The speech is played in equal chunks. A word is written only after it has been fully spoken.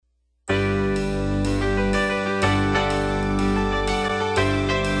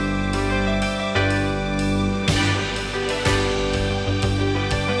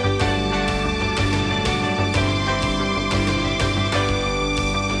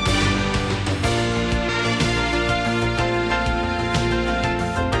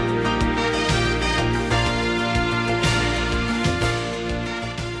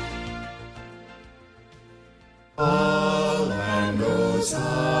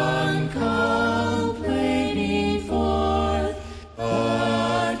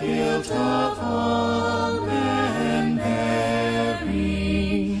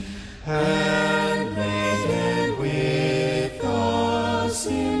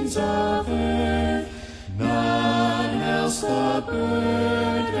ends of earth, none else the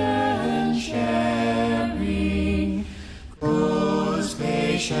burden sharing, grows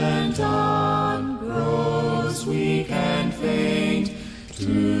patient on, grows weak and faint,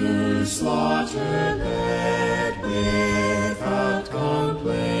 to slaughter led without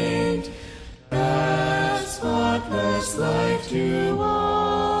complaint, that spotless life to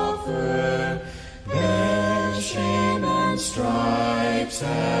offer, bear shame and stripes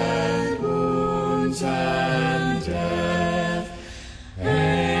and wounds and death,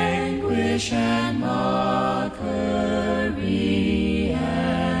 anguish and mockery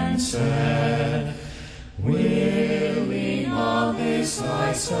and sad, willing all this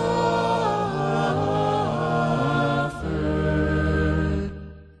I suffered.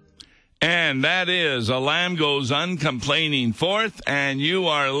 And that is A Lamb Goes Uncomplaining Forth, and you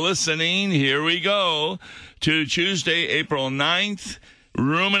are listening, here we go, to Tuesday, April 9th,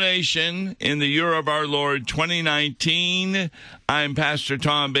 Rumination in the Year of Our Lord 2019. I'm Pastor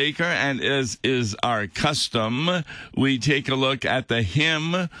Tom Baker, and as is our custom, we take a look at the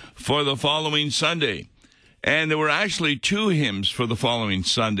hymn for the following Sunday. And there were actually two hymns for the following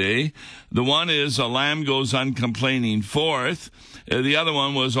Sunday. The one is A Lamb Goes Uncomplaining Forth. The other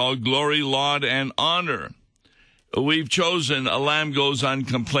one was All Glory, Laud, and Honor. We've chosen A Lamb Goes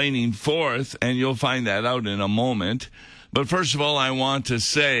Uncomplaining Forth, and you'll find that out in a moment. But first of all, I want to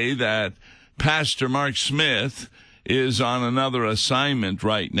say that Pastor Mark Smith is on another assignment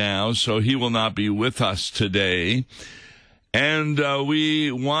right now, so he will not be with us today. And we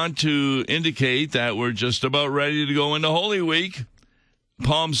want to indicate that we're just about ready to go into Holy Week,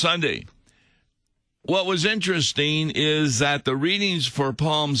 Palm Sunday. What was interesting is that the readings for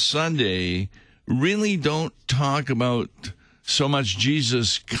Palm Sunday really don't talk about so much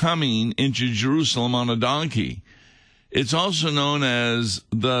Jesus coming into Jerusalem on a donkey. It's also known as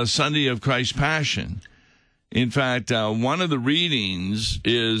the Sunday of Christ's Passion. In fact, one of the readings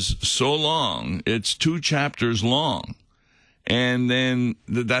is so long, it's 2 chapters long. And then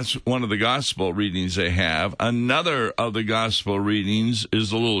that's one of the gospel readings they have. Another of the gospel readings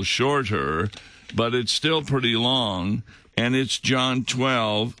is a little shorter, but it's still pretty long, and it's John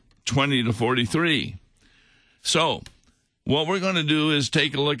 12:20-43. So what we're going to do is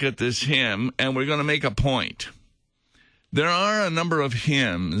take a look at this hymn, and we're going to make a point. There are a number of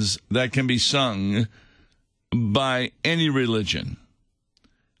hymns that can be sung by any religion.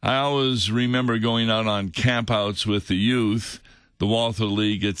 I always remember going out on campouts with the youth, the Walther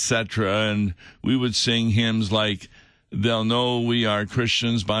League, etc., and we would sing hymns like, "They'll know we are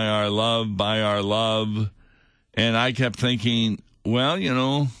Christians by our love, by our love." And I kept thinking, well, you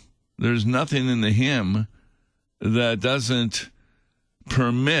know, there's nothing in the hymn that doesn't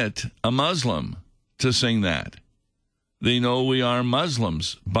permit a Muslim to sing that. They know we are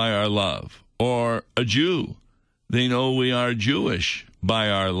Muslims by our love. Or a Jew. They know we are Jewish by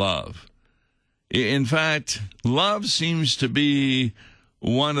our love. In fact, love seems to be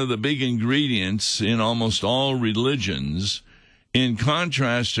one of the big ingredients in almost all religions, in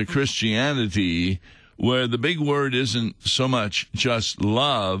contrast to Christianity, where the big word isn't so much just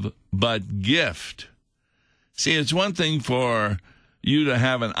love, but gift. See, it's one thing for you to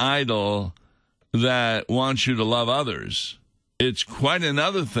have an idol that wants you to love others. It's quite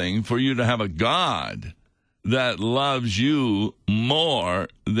another thing for you to have a God that loves you more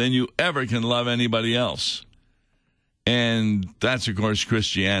than you ever can love anybody else. And that's, of course,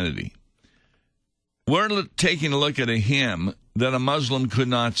 Christianity. We're taking a look at a hymn that a Muslim could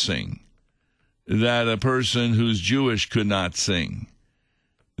not sing, that a person who's Jewish could not sing,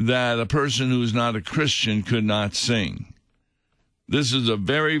 that a person who's not a Christian could not sing. This is a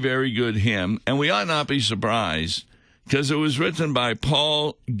very, very good hymn, and we ought not be surprised because it was written by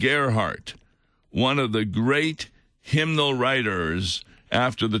Paul Gerhardt, one of the great hymnal writers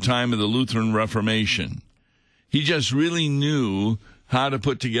after the time of the Lutheran Reformation. He just really knew how to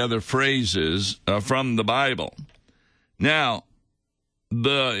put together phrases from the Bible. Now,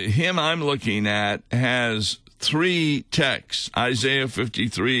 the hymn I'm looking at has 3 texts, Isaiah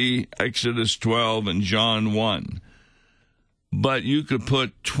 53, Exodus 12, and John 1. But you could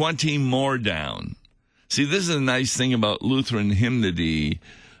put 20 more down. See, this is a nice thing about Lutheran hymnody.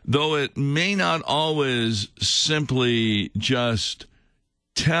 Though it may not always simply just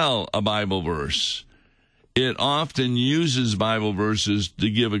tell a Bible verse, it often uses Bible verses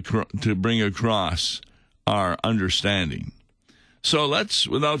to bring across our understanding. So let's,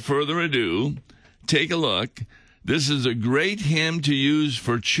 without further ado, take a look. This is a great hymn to use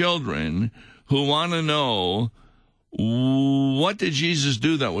for children who want to know, what did Jesus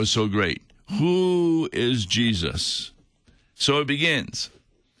do that was so great? Who is Jesus? So it begins.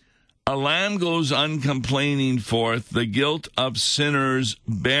 A lamb goes uncomplaining forth, the guilt of sinners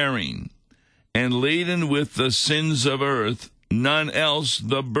bearing, and laden with the sins of earth, none else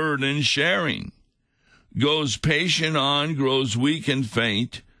the burden sharing. Goes patient on, grows weak and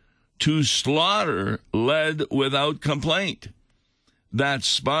faint, to slaughter led without complaint. That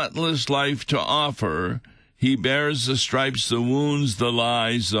spotless life to offer, he bears the stripes, the wounds, the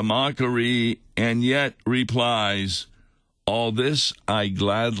lies, the mockery, and yet replies, all this I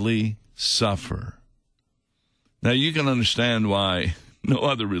gladly suffer. Now you can understand why no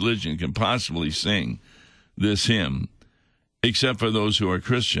other religion can possibly sing this hymn, except for those who are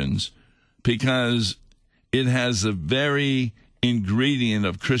Christians, because it has the very ingredient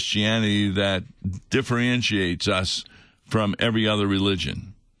of Christianity that differentiates us from every other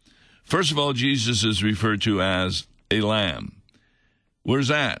religion. First of all, Jesus is referred to as a lamb. Where's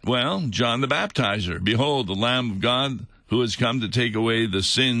that? Well, John the Baptizer. Behold, the Lamb of God who has come to take away the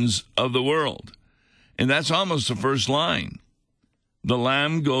sins of the world. And that's almost the first line. The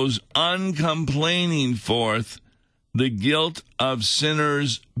Lamb goes uncomplaining forth, the guilt of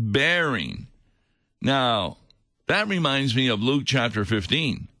sinners bearing. Now, that reminds me of Luke chapter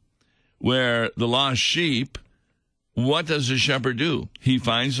 15, where the lost sheep, what does the shepherd do? He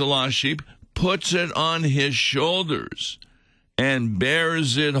finds the lost sheep, puts it on his shoulders, and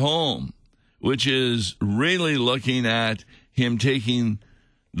bears it home, which is really looking at him taking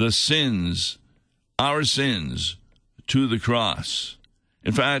the sins, our sins, to the cross.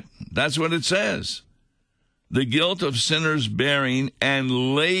 In fact, that's what it says. The guilt of sinners bearing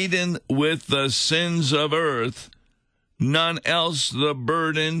and laden with the sins of earth, none else the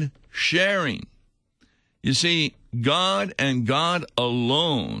burden sharing. You see, God and God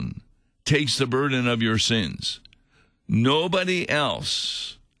alone takes the burden of your sins. Nobody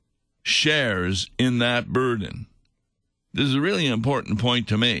else shares in that burden. This is a really important point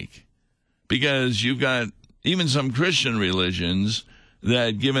to make, because you've got even some Christian religions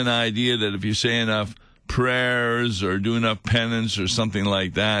that give an idea that if you say enough prayers or do enough penance or something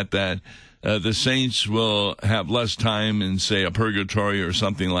like that, that the saints will have less time in, say, a purgatory or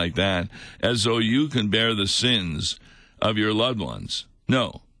something like that, as though you can bear the sins of your loved ones.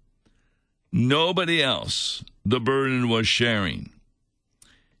 No. Nobody else the burden was sharing.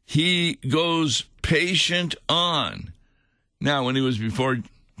 He goes patient on. Now, when he was before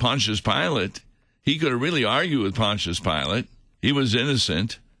Pontius Pilate, he could have really argued with Pontius Pilate. He was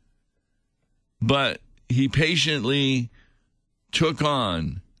innocent. But he patiently took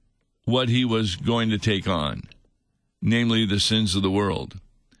on what he was going to take on, namely the sins of the world.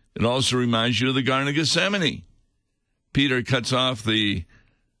 It also reminds you of the Garden of Gethsemane. Peter cuts off the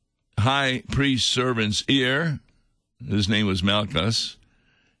high priest servant's ear. His name was Malchus.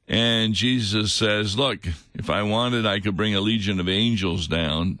 And Jesus says, look, if I wanted, I could bring a legion of angels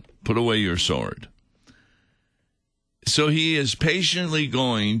down. Put away your sword. So he is patiently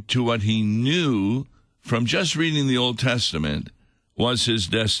going to what he knew from just reading the Old Testament was his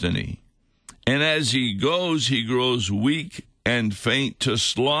destiny. And as he goes, he grows weak and faint to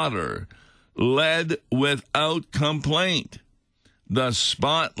slaughter, led without complaint, the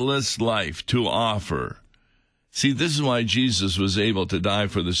spotless life to offer. See, this is why Jesus was able to die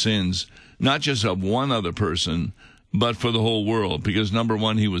for the sins, not just of one other person, but for the whole world. Because number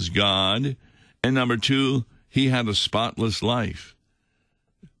one, he was God, and number two, he had a spotless life.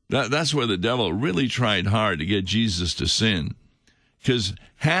 That's where the devil really tried hard to get Jesus to sin. Because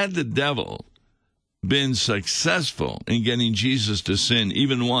had the devil been successful in getting Jesus to sin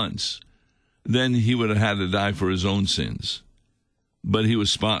even once, then he would have had to die for his own sins. But he was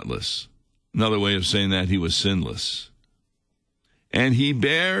spotless. Another way of saying that, he was sinless. And he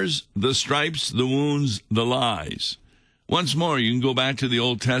bears the stripes, the wounds, the lies. Once more, you can go back to the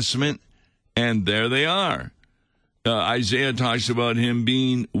Old Testament, and there they are. Isaiah talks about him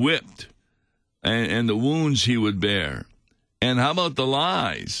being whipped and the wounds he would bear. And how about the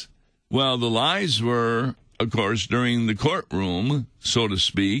lies? Well, the lies were, of course, during the courtroom, so to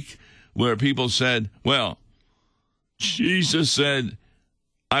speak, where people said, well, Jesus said,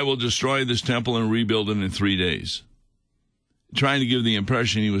 I will destroy this temple and rebuild it in 3 days. Trying to give the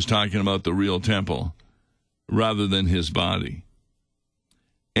impression he was talking about the real temple rather than his body.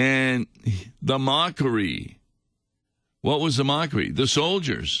 And the mockery. What was the mockery? The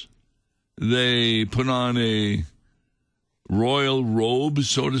soldiers. They put on a royal robe,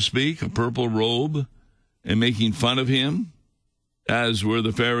 so to speak, a purple robe, and making fun of him, as were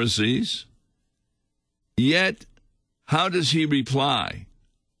the Pharisees. Yet, how does he reply?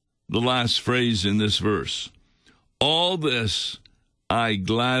 The last phrase in this verse. All this I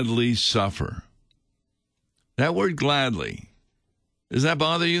gladly suffer. That word gladly, does that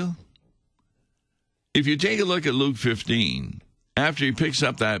bother you? If you take a look at Luke 15, after he picks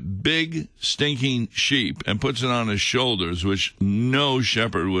up that big stinking sheep and puts it on his shoulders, which no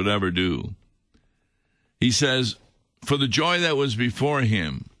shepherd would ever do, he says, for the joy that was before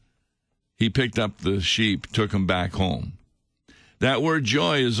him, he picked up the sheep, took him back home. That word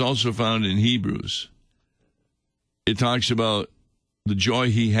joy is also found in Hebrews. It talks about the joy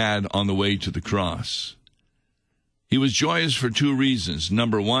he had on the way to the cross. He was joyous for two reasons.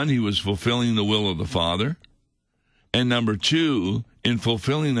 Number one, he was fulfilling the will of the Father. And number two, in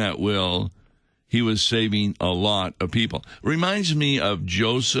fulfilling that will, he was saving a lot of people. Reminds me of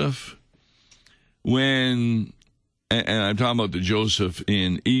Joseph when, and I'm talking about the Joseph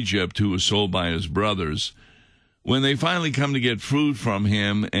in Egypt who was sold by his brothers, when they finally come to get food from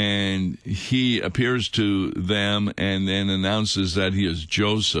him and he appears to them and then announces that he is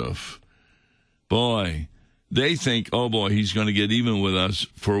Joseph, boy, they think, oh boy, he's going to get even with us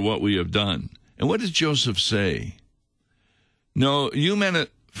for what we have done. And what does Joseph say? No, you meant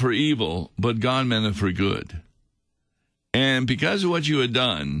it for evil, but God meant it for good. And because of what you had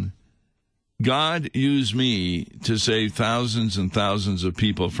done, God used me to save thousands and thousands of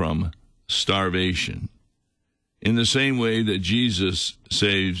people from starvation, in the same way that Jesus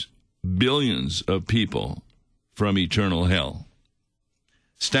saves billions of people from eternal hell.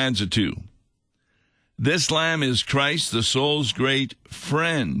 Stanza 2. This Lamb is Christ, the soul's great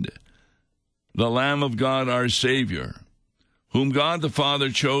friend, the Lamb of God, our Savior, whom God the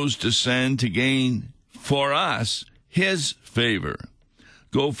Father chose to send to gain for us his favor.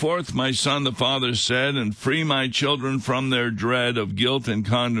 Go forth, my son, the Father said, and free my children from their dread of guilt and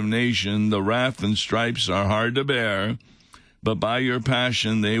condemnation. The wrath and stripes are hard to bear, but by your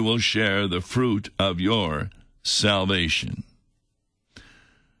passion they will share the fruit of your salvation.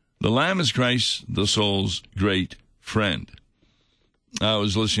 The Lamb is Christ, the soul's great friend. I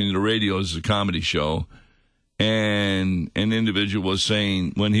was listening to the radio as a comedy show, and an individual was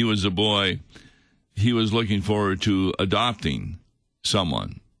saying when he was a boy, he was looking forward to adopting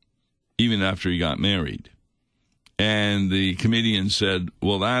someone, even after he got married. And the comedian said,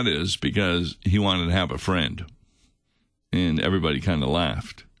 well, that is because he wanted to have a friend. And everybody kind of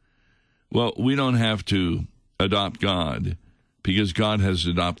laughed. Well, we don't have to adopt God because God has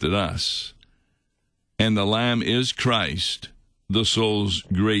adopted us. And the Lamb is Christ, the soul's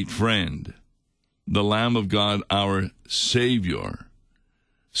great friend, the Lamb of God, our Savior.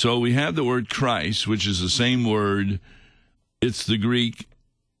 So we have the word Christ, which is the same word. It's the Greek.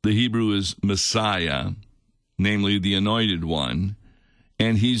 The Hebrew is Messiah, namely the Anointed One,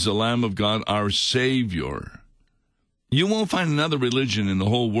 and he's the Lamb of God, our Savior. You won't find another religion in the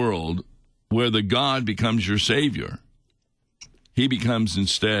whole world where the God becomes your Savior. He becomes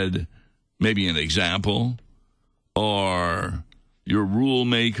instead maybe an example or your rule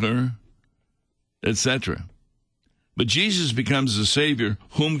maker, etc. But Jesus becomes the Savior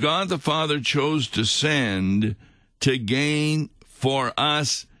whom God the Father chose to send to gain for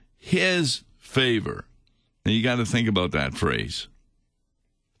us his favor. Now you got to think about that phrase.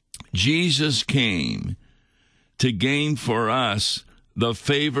 Jesus came to gain for us the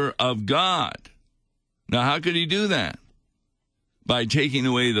favor of God. Now how could he do that? By taking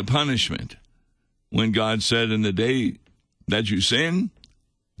away the punishment. When God said, in the day that you sin,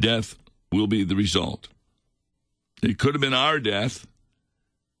 death will be the result. It could have been our death,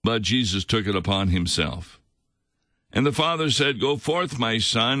 but Jesus took it upon himself. And the Father said, go forth, my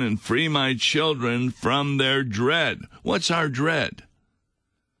son, and free my children from their dread. What's our dread?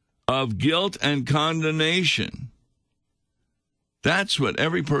 Of guilt and condemnation. That's what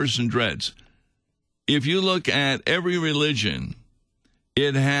every person dreads. If you look at every religion,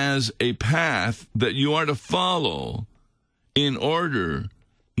 it has a path that you are to follow in order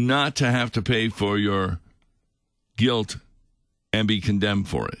not to have to pay for your guilt and be condemned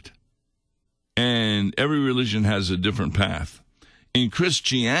for it. And every religion has a different path. In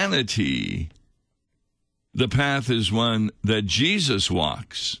Christianity, the path is one that Jesus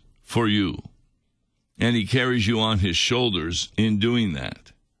walks for you, and he carries you on his shoulders in doing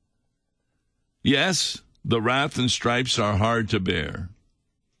that. Yes, the wrath and stripes are hard to bear,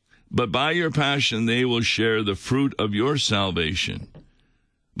 but by your passion they will share the fruit of your salvation.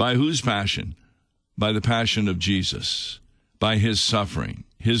 By whose passion? By the passion of Jesus, by his suffering,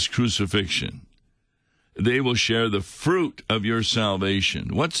 his crucifixion. They will share the fruit of your salvation.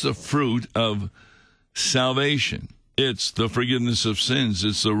 What's the fruit of salvation? It's the forgiveness of sins.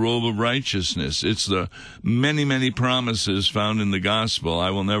 It's the robe of righteousness. It's the many, many promises found in the gospel. I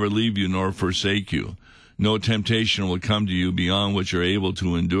will never leave you nor forsake you. No temptation will come to you beyond what you're able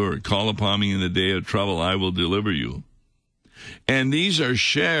to endure. Call upon me in the day of trouble. I will deliver you. And these are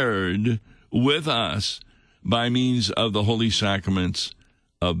shared with us by means of the holy sacraments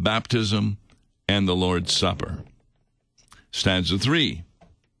of baptism and the Lord's Supper. Stanza 3.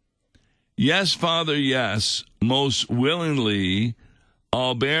 Yes, Father, yes, most willingly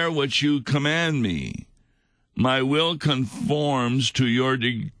I'll bear what you command me. My will conforms to your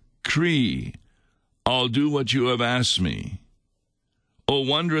decree. I'll do what you have asked me. O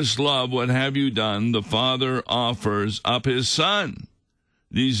wondrous love, what have you done? The Father offers up his Son,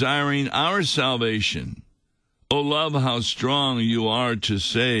 desiring our salvation. O love, how strong you are to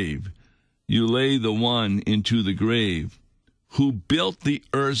save. You lay the one into the grave who built the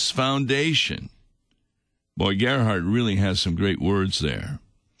earth's foundation. Boy, Gerhard really has some great words there.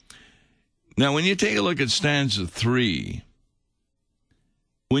 Now, when you take a look at stanza 3,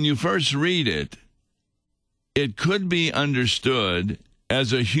 when you first read it, it could be understood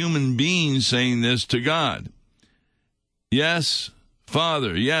as a human being saying this to God. Yes,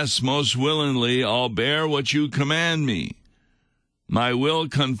 Father, yes, most willingly I'll bear what you command me. My will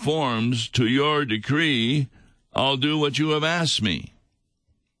conforms to your decree. I'll do what you have asked me.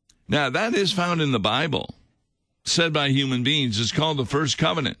 Now, that is found in the Bible, said by human beings. It's called the First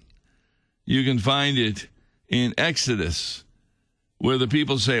Covenant. You can find it in Exodus, where the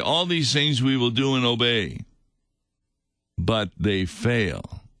people say, all these things we will do and obey. But they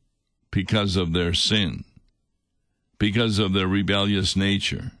fail because of their sin, because of their rebellious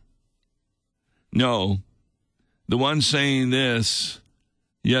nature. No, the one saying this,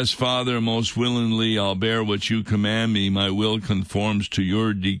 yes, Father, most willingly I'll bear what you command me. My will conforms to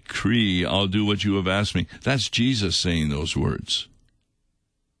your decree. I'll do what you have asked me. That's Jesus saying those words.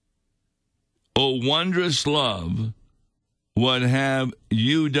 O wondrous love, what have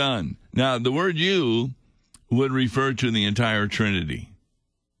you done? Now, the word you would refer to the entire Trinity.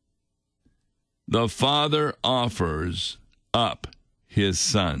 The Father offers up his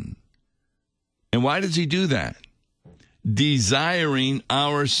Son. And why does he do that? Desiring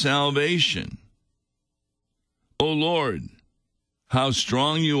our salvation. O Lord, how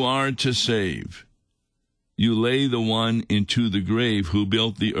strong you are to save. You lay the one into the grave who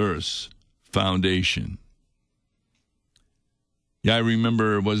built the earth's foundation. Yeah, I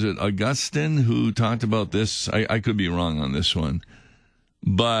remember, was it Augustine who talked about this? I could be wrong on this one.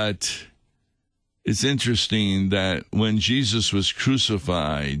 But it's interesting that when Jesus was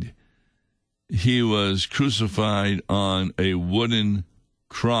crucified, he was crucified on a wooden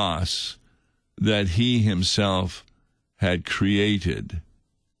cross that he himself had created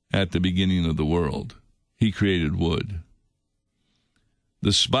at the beginning of the world. He created wood.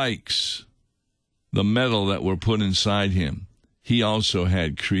 The spikes, the metal that were put inside him, he also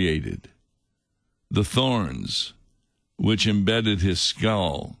had created. The thorns, which embedded his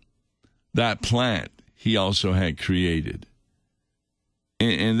skull, that plant he also had created.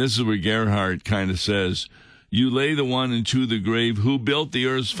 And this is where Gerhard kind of says, you lay the one into the grave who built the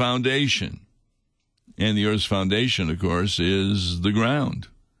earth's foundation. And the earth's foundation, of course, is the ground.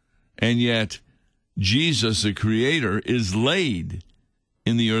 And yet, Jesus, the Creator, is laid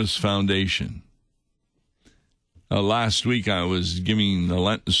in the earth's foundation. Last week I was giving a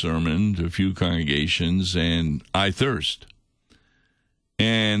Lenten sermon to a few congregations, and I thirst.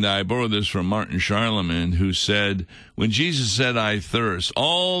 And I borrowed this from Martin Charlemagne, who said, when Jesus said, I thirst,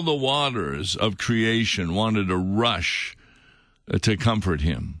 all the waters of creation wanted to rush to comfort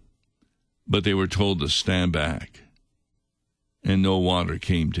him, but they were told to stand back, and no water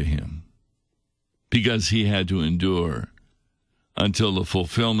came to him, because he had to endure until the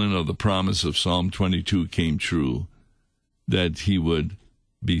fulfillment of the promise of Psalm 22 came true, that he would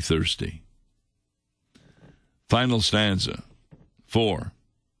be thirsty. Final stanza, 4.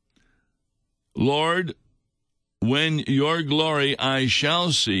 Lord, when your glory I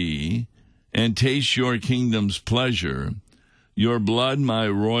shall see, and taste your kingdom's pleasure, your blood my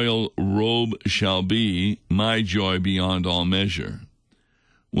royal robe shall be, my joy beyond all measure.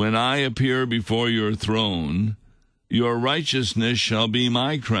 When I appear before your throne, your righteousness shall be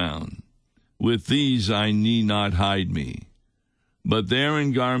my crown. With these I need not hide me, but there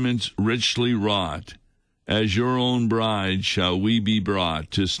in garments richly wrought, as your own bride shall we be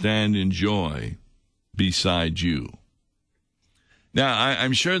brought to stand in joy beside you. Now,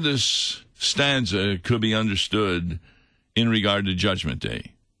 I'm sure this stanza could be understood in regard to Judgment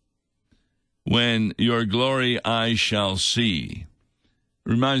Day. When your glory I shall see,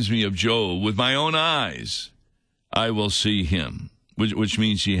 reminds me of Job. With my own eyes I will see him, which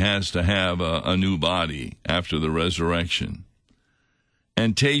means he has to have a new body after the resurrection.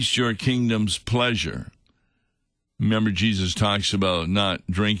 And taste your kingdom's pleasure. Remember, Jesus talks about not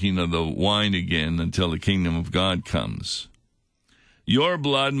drinking of the wine again until the kingdom of God comes. Your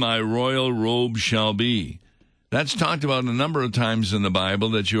blood my royal robe shall be. That's talked about a number of times in the Bible,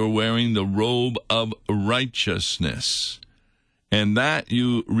 that you're wearing the robe of righteousness. And that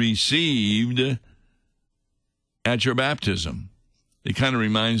you received at your baptism. It kind of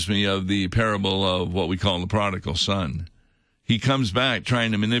reminds me of the parable of what we call the prodigal son. He comes back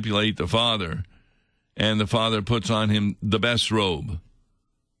trying to manipulate the father, and the father puts on him the best robe,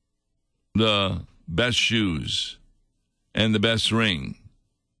 the best shoes, and the best ring,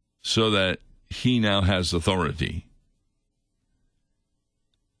 so that he now has authority.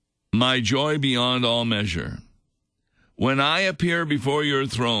 My joy beyond all measure. When I appear before your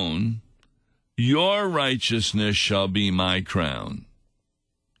throne, your righteousness shall be my crown.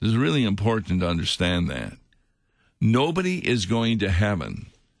 This is really important to understand that. Nobody is going to heaven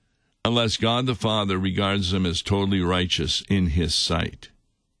unless God the Father regards them as totally righteous in his sight.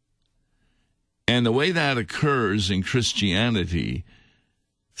 And the way that occurs in Christianity,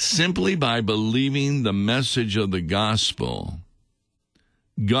 simply by believing the message of the gospel,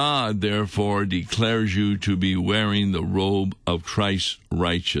 God, therefore, declares you to be wearing the robe of Christ's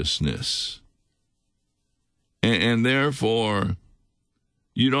righteousness. And therefore,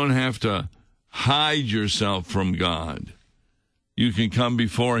 you don't have to hide yourself from God. You can come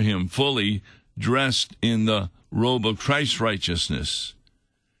before him fully dressed in the robe of Christ's righteousness,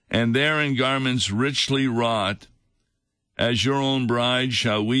 and there in garments richly wrought, as your own bride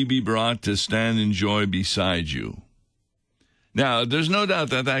shall we be brought to stand in joy beside you. Now, there's no doubt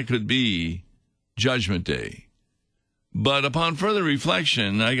that that could be Judgment Day. But upon further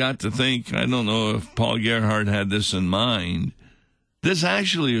reflection, I got to think, I don't know if Paul Gerhardt had this in mind, this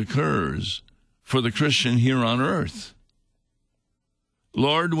actually occurs for the Christian here on earth.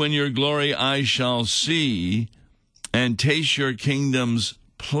 Lord, when your glory I shall see, and taste your kingdom's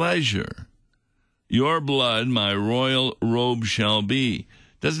pleasure, your blood my royal robe shall be.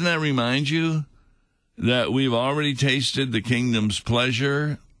 Doesn't that remind you that we've already tasted the kingdom's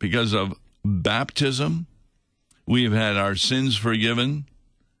pleasure because of baptism? We've had our sins forgiven.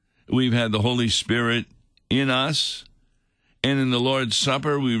 We've had the Holy Spirit in us. And in the Lord's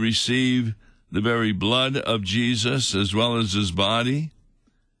Supper, we receive the very blood of Jesus as well as his body.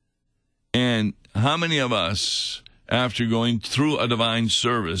 And how many of us, after going through a divine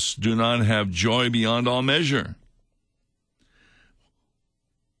service, do not have joy beyond all measure?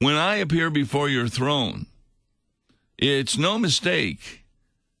 When I appear before your throne, it's no mistake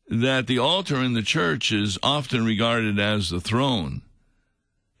that the altar in the church is often regarded as the throne.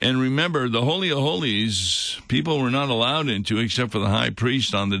 And remember, the Holy of Holies, people were not allowed into except for the high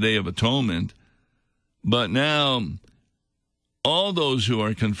priest on the Day of Atonement. But now, all those who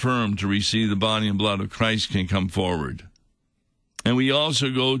are confirmed to receive the body and blood of Christ can come forward. And we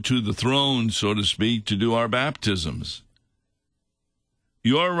also go to the throne, so to speak, to do our baptisms.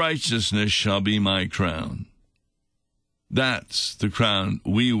 Your righteousness shall be my crown. That's the crown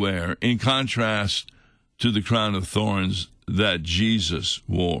we wear, in contrast to the crown of thorns that Jesus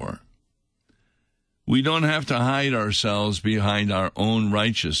wore. We don't have to hide ourselves behind our own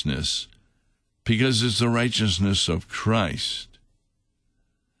righteousness, because it's the righteousness of Christ.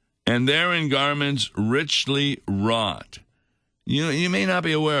 And there in garments richly wrought. You may not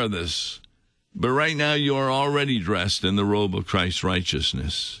be aware of this, but right now you are already dressed in the robe of Christ's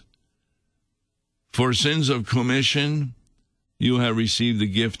righteousness. For sins of commission, you have received the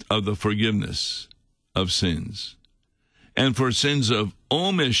gift of the forgiveness of sins. And for sins of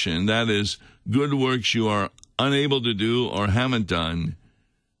omission, that is, good works you are unable to do or haven't done,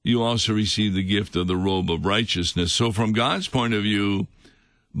 you also receive the gift of the robe of righteousness. So from God's point of view,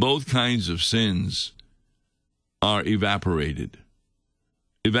 both kinds of sins are evaporated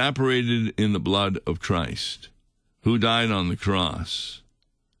in the blood of Christ, who died on the cross.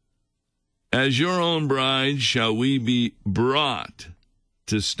 As your own bride shall we be brought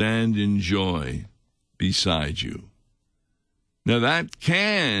to stand in joy beside you. Now that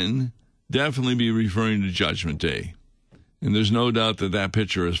can definitely be referring to Judgment Day. And there's no doubt that that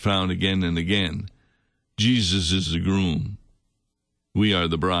picture is found again and again. Jesus is the groom. We are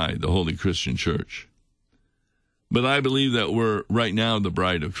the bride, the Holy Christian Church. But I believe that we're right now the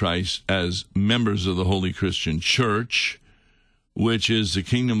bride of Christ as members of the Holy Christian Church, which is the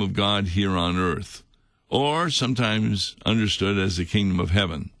kingdom of God here on earth, or sometimes understood as the kingdom of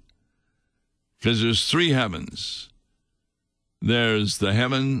heaven. Because there's three heavens. There's the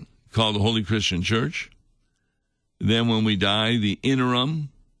heaven called the Holy Christian Church. Then when we die, the interim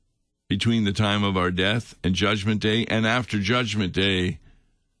between the time of our death and Judgment Day, and after Judgment Day,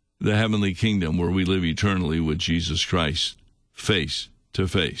 the heavenly kingdom where we live eternally with Jesus Christ, face to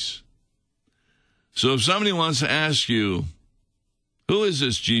face. So if somebody wants to ask you Who is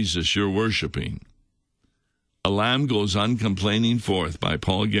this Jesus you're worshiping? A Lamb Goes Uncomplaining Forth by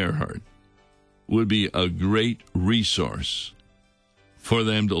Paul Gerhardt would be a great resource for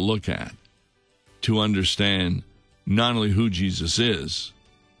them to look at, to understand not only who Jesus is,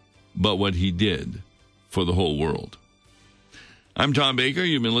 but what he did for the whole world. I'm Tom Baker.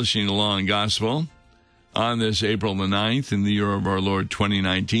 You've been listening to Law and Gospel on this April the 9th in the year of our Lord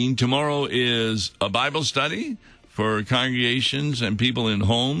 2019. Tomorrow is a Bible study for congregations and people in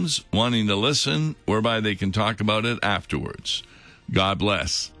homes wanting to listen, whereby they can talk about it afterwards. God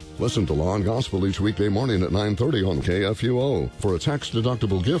bless. Listen to Law and Gospel each weekday morning at 9:30 on KFUO. For a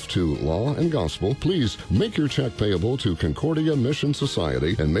tax-deductible gift to Law and Gospel, please make your check payable to Concordia Mission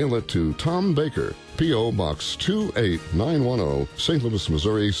Society and mail it to Tom Baker, P.O. Box 28910, St. Louis,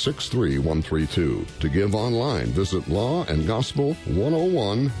 Missouri 63132. To give online, visit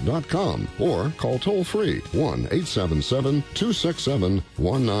lawandgospel101.com or call toll-free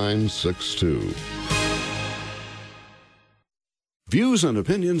 1-877-267-1962. Views and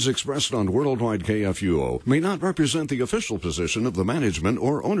opinions expressed on Worldwide KFUO may not represent the official position of the management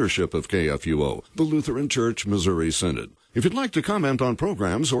or ownership of KFUO, the Lutheran Church Missouri Synod. If you'd like to comment on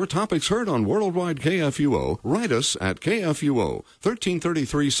programs or topics heard on Worldwide KFUO, write us at KFUO,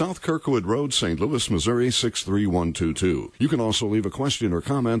 1333 South Kirkwood Road, St. Louis, Missouri 63122. You can also leave a question or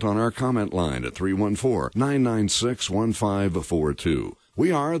comment on our comment line at 314-996-1542.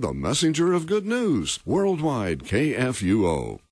 We are the messenger of good news, Worldwide KFUO.